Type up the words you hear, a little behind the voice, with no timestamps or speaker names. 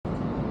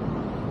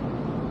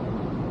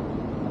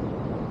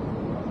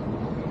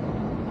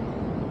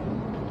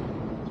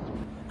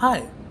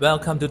Hi,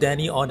 welcome to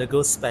Danny on the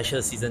Go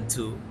Special Season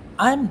 2.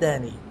 I'm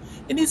Danny.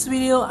 In this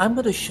video, I'm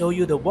going to show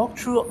you the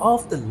walkthrough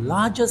of the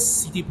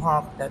largest city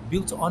park that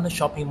built on a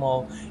shopping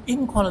mall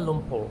in Kuala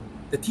Lumpur,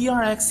 the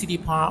TRX City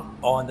Park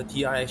on the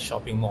TRX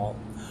shopping mall.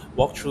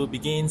 Walkthrough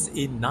begins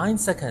in 9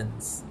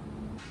 seconds.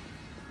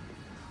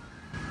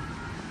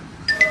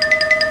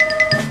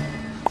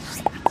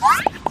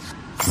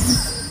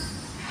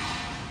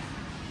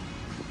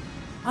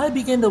 I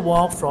begin the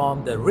walk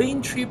from the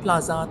Raintree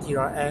Plaza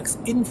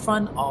TRX in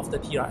front of the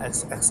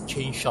TRX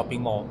Exchange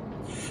shopping mall.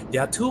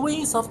 There are two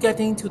ways of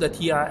getting to the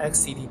TRX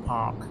City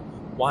Park.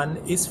 One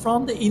is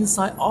from the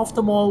inside of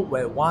the mall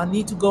where one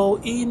needs to go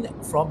in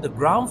from the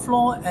ground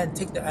floor and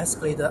take the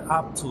escalator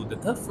up to the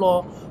third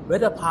floor where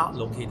the park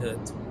located.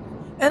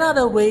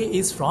 Another way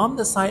is from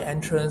the side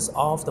entrance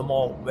of the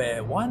mall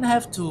where one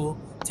have to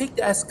take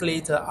the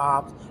escalator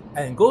up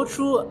and go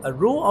through a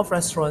row of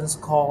restaurants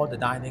called the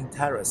Dining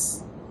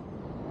Terrace.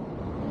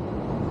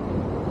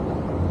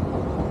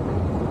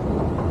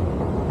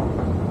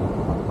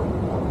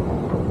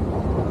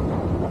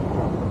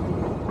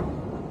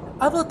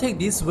 I will take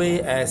this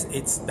way as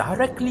it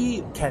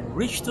directly can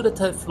reach to the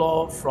third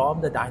floor from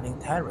the dining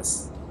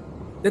terrace.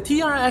 The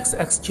TRX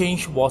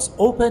Exchange was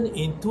opened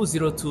in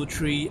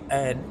 2023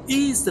 and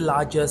is the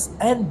largest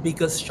and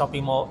biggest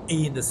shopping mall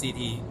in the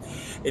city.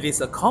 It is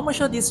a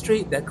commercial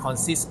district that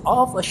consists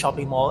of a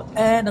shopping mall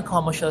and a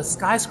commercial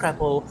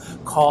skyscraper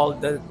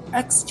called the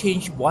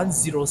Exchange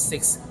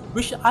 106,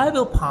 which I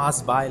will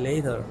pass by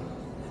later.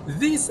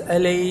 This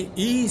alley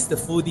is the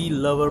foodie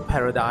lover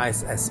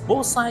paradise as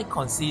both sides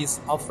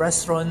consist of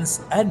restaurants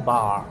and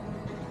bar.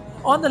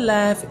 On the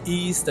left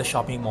is the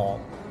shopping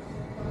mall.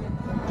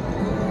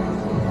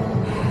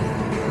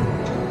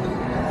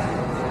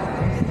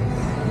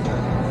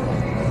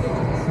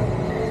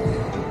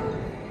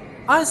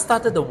 I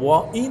started the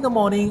walk in the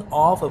morning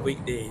of a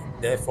weekday,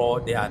 therefore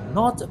there are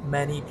not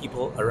many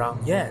people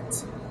around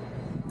yet.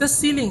 The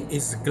ceiling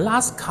is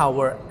glass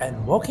covered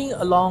and walking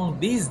along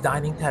this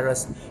dining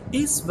terrace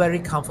is very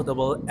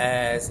comfortable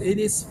as it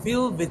is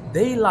filled with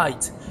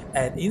daylight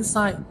and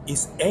inside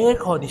is air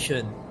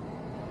conditioned.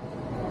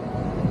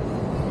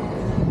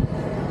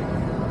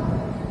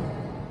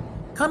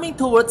 Coming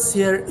towards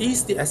here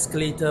is the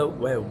escalator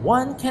where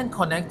one can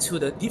connect to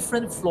the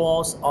different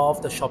floors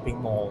of the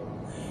shopping mall.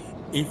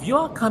 If you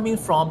are coming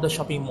from the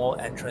shopping mall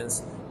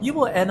entrance, you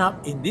will end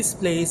up in this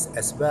place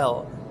as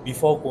well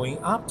before going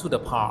up to the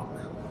park.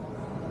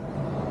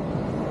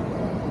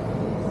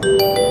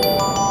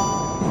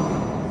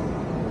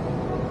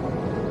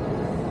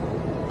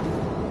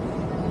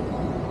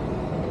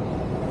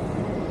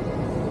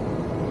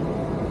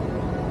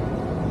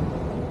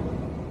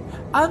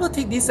 I will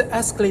take this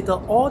escalator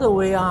all the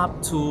way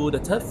up to the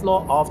third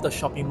floor of the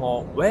shopping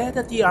mall where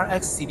the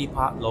TRX City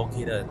Park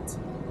located.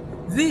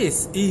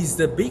 This is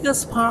the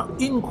biggest park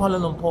in Kuala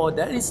Lumpur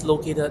that is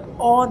located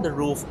on the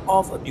roof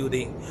of a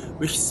building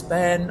which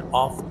spans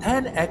of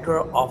 10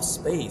 acres of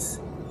space.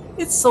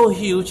 It's so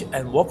huge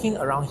and walking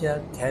around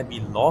here can be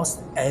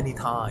lost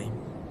anytime.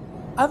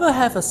 I will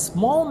have a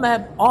small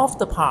map of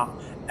the park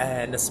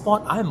and the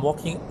spot I'm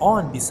walking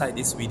on beside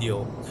this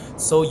video,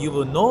 so you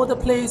will know the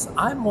place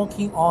I'm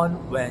walking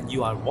on when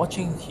you are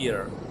watching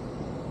here.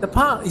 The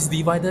park is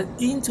divided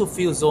into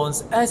few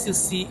zones as you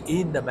see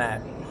in the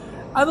map.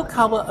 I will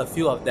cover a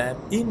few of them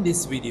in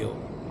this video.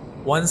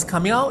 Once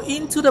coming out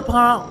into the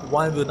park,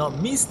 one will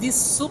not miss this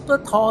super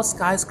tall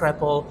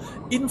skyscraper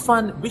in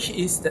front, which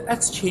is the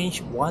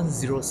Exchange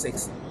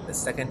 106, the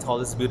second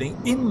tallest building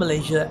in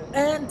Malaysia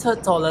and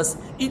third tallest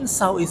in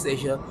Southeast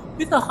Asia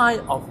with a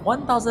height of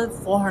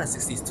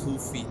 1,462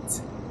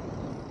 feet.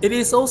 It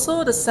is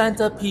also the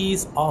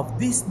centerpiece of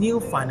this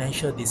new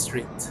financial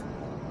district.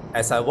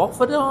 As I walk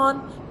further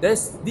on,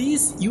 there's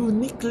this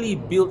uniquely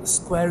built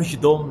squarish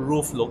dome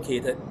roof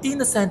located in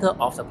the center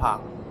of the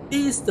park.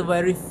 It is the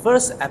very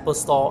first Apple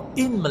store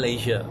in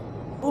Malaysia.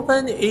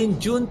 Opened in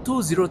June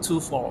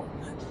 2024.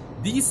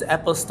 This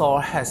Apple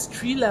store has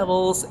 3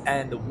 levels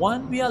and the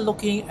one we are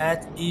looking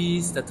at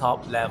is the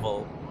top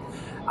level.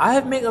 I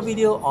have made a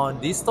video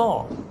on this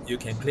store. You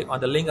can click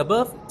on the link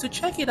above to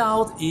check it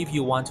out if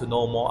you want to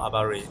know more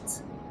about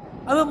it.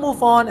 I will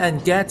move on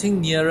and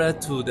getting nearer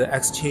to the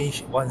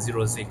Exchange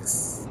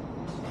 106.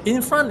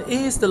 In front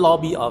is the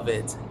lobby of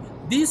it.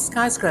 This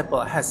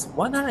skyscraper has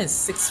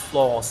 106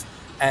 floors.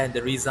 And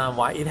the reason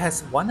why it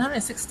has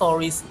 106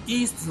 stories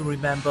is to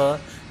remember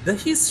the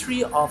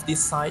history of this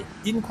site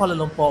in Kuala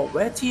Lumpur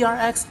where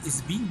TRX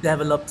is being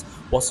developed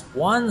was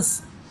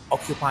once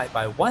occupied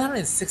by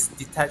 106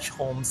 detached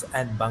homes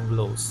and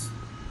bungalows.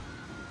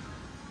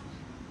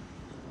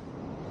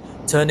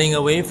 Turning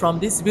away from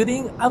this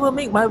building, I will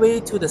make my way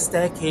to the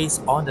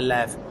staircase on the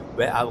left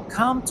where I will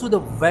come to the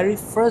very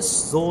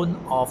first zone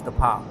of the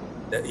park,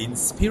 the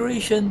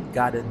Inspiration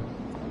Garden.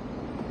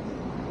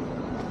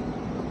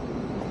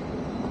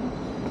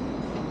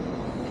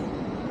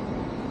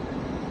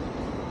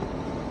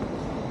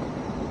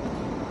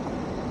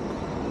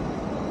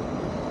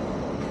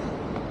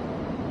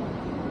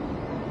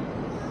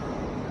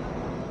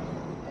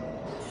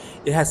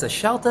 It has a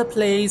shelter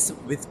place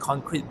with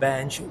concrete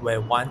bench where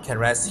one can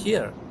rest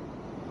here.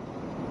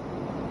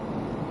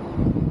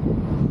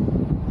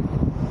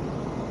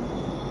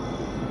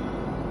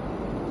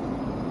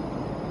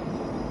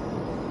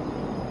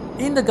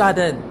 In the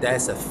garden,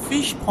 there's a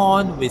fish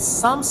pond with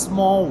some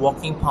small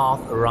walking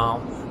path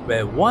around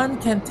where one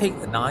can take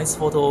nice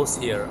photos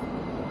here.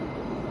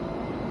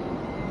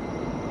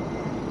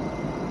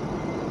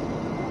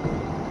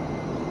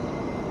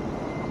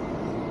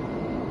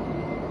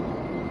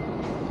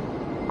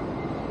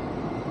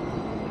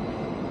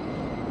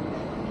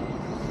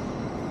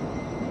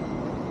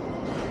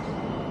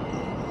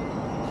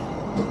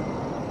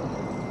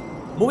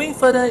 Moving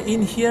further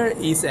in here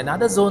is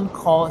another zone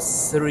called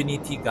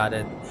Serenity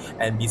Garden,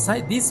 and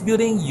beside this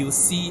building you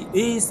see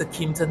is the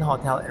Kimpton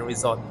Hotel and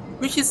Resort,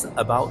 which is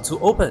about to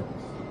open.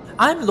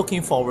 I'm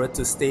looking forward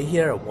to stay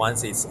here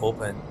once it's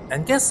open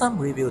and get some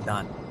review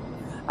done.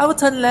 I will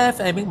turn left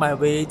and make my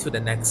way to the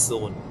next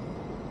zone.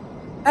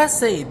 As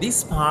said,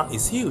 this park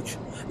is huge,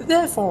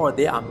 therefore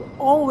there are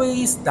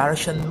always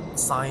direction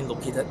signs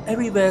located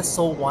everywhere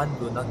so one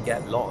will not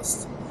get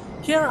lost.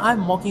 Here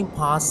I'm walking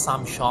past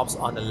some shops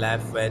on the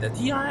left where the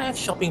TRX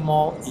shopping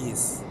mall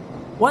is.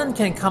 One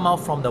can come out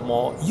from the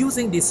mall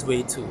using this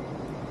way too.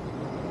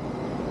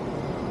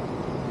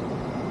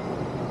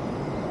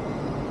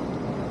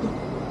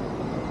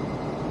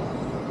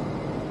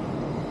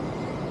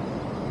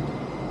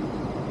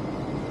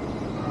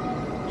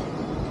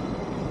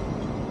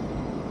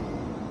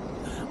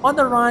 On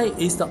the right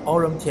is the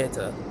Aurum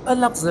Theatre, a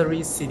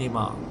luxury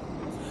cinema.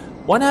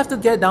 One have to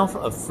get down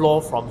a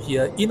floor from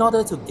here in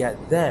order to get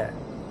there.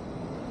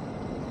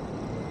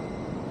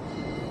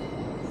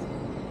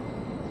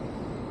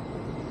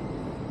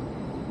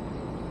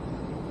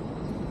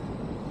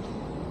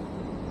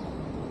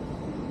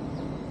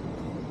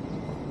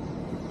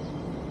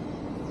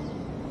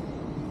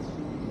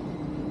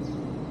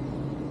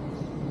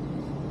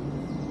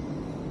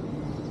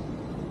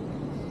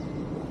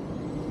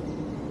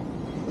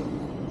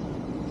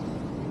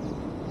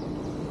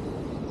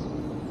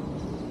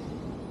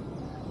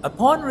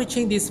 Upon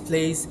reaching this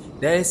place,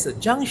 there is a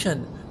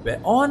junction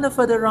where on the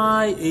further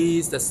right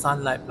is the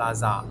Sunlight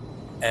Plaza,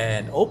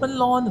 an open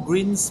lawn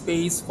green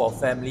space for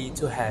family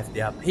to have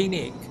their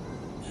picnic.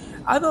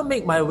 I will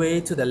make my way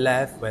to the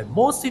left where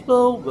most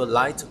people will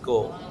like to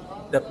go,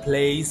 the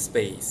play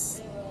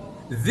space.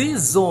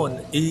 This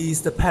zone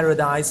is the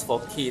paradise for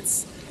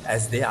kids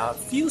as there are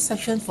few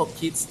sections for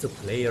kids to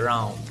play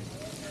around.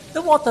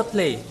 The water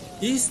play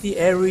is the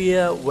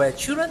area where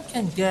children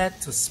can get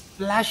to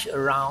splash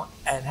around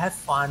and have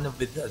fun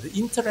with the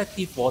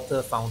interactive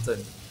water fountain.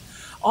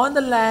 On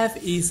the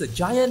left is a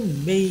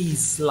giant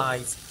maze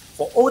slide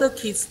for older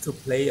kids to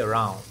play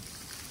around.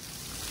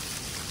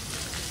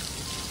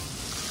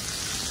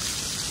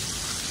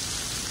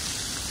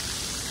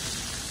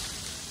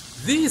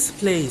 This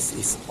place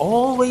is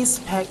always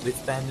packed with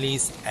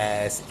families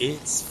as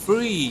it's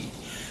free.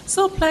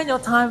 So plan your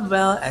time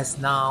well as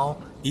now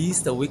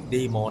is the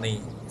weekday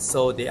morning,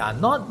 so there are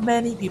not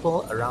many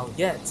people around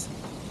yet.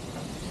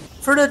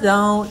 Further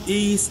down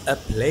is a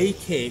play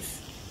cave.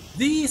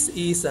 This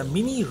is a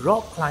mini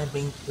rock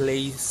climbing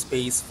play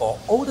space for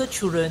older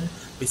children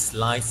with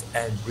slides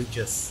and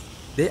bridges.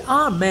 There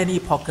are many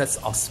pockets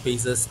of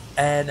spaces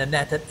and a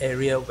netted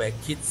area where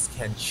kids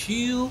can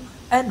chill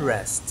and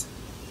rest.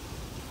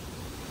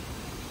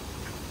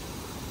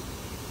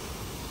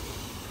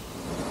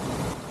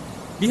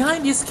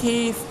 Behind this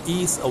cave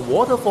is a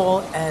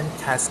waterfall and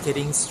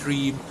cascading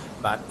stream,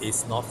 but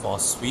it's not for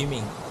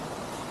swimming.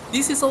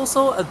 This is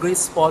also a great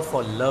spot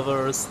for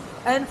lovers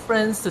and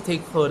friends to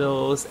take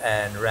photos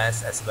and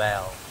rest as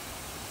well.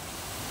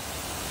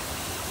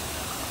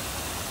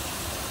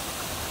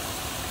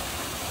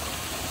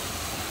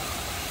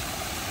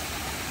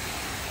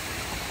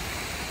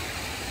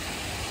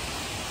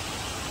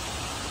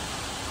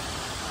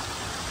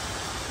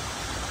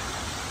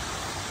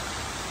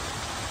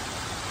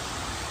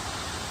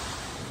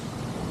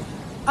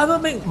 I will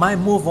make my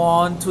move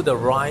on to the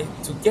right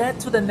to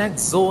get to the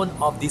next zone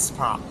of this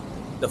park,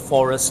 the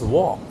Forest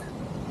Walk.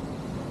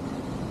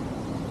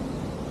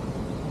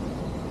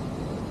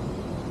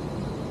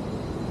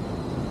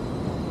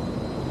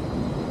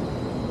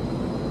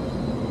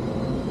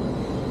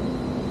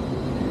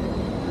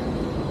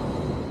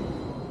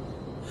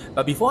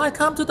 But before I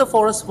come to the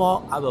Forest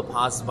Walk, I will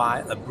pass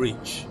by a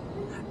bridge.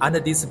 Under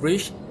this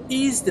bridge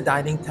is the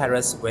dining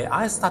terrace where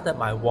I started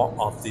my walk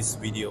of this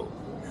video.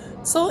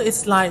 So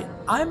it's like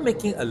I'm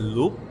making a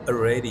loop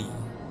already.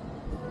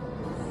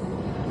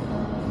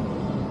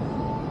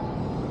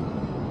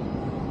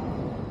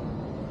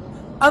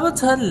 I will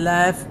turn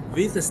left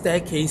with the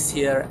staircase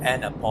here,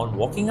 and upon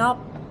walking up,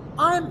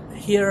 I'm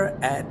here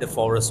at the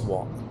Forest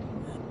Walk.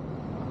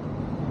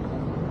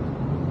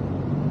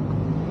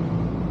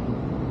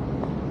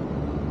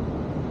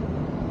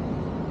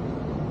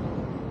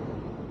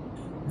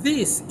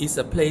 This is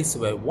a place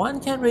where one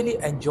can really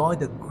enjoy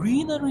the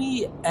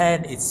greenery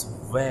and it's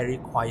very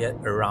quiet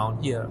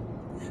around here.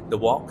 The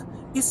walk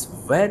is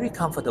very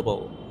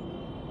comfortable.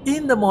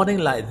 In the morning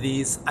like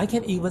this, I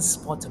can even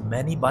spot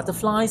many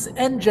butterflies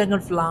and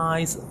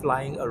dragonflies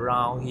flying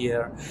around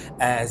here,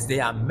 as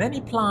there are many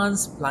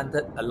plants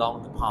planted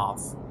along the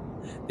path.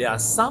 There are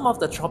some of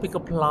the tropical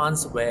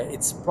plants where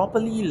it's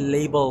properly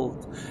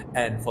labeled,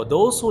 and for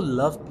those who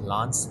love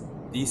plants,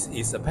 this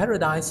is a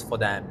paradise for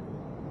them.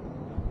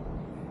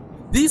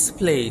 This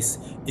place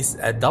is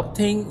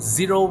adopting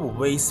zero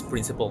waste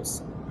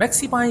principles,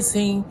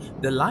 maximizing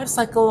the life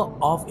cycle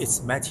of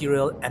its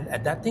material and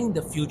adapting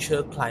the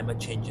future climate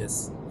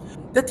changes.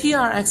 The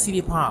TRX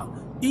City Park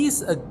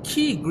is a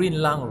key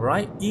green lung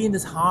right in the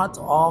heart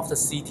of the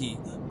city,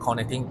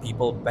 connecting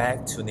people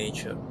back to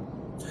nature.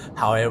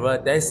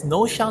 However, there is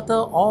no shelter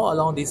all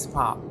along this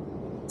park,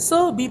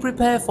 so be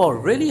prepared for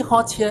really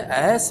hot here,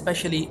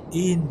 especially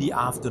in the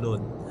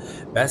afternoon.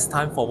 Best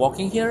time for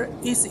walking here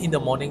is in the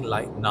morning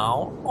like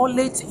now or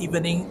late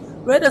evening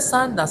where the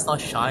sun does not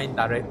shine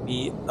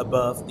directly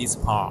above this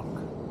park.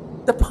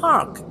 The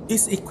park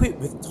is equipped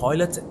with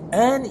toilets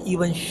and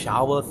even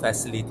shower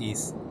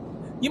facilities.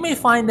 You may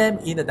find them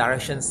in the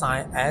direction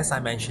sign as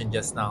I mentioned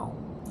just now.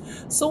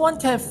 So one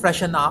can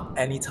freshen up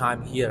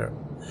anytime here.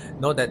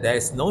 Note that there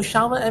is no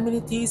shower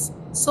amenities,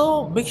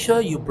 so make sure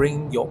you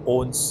bring your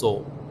own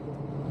soap.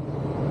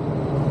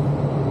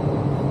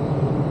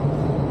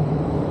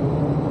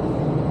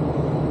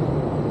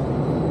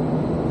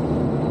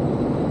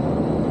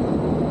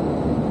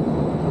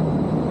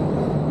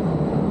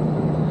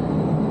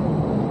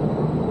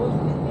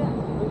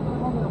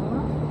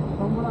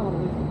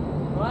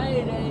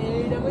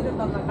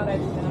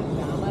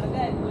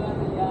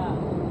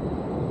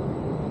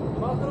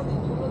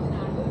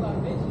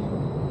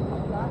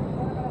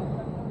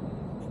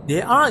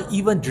 There are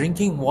even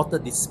drinking water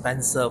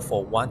dispenser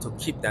for one to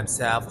keep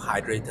themselves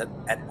hydrated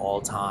at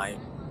all time.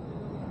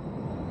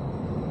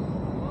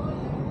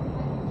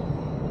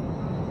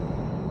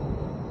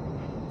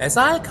 As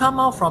I come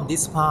out from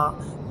this park,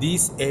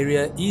 this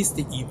area is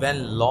the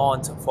event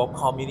lawn for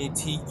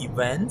community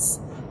events,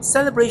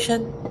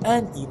 celebration,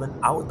 and even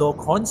outdoor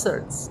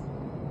concerts.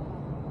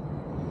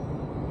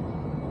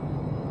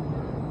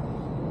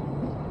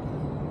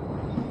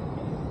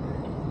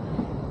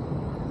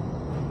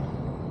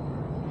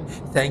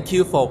 Thank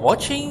you for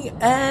watching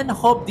and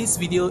hope this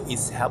video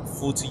is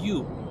helpful to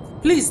you.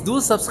 Please do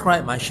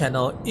subscribe my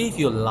channel if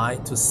you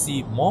like to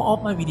see more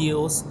of my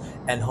videos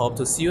and hope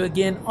to see you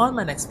again on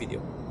my next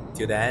video.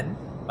 Till then,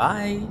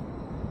 bye.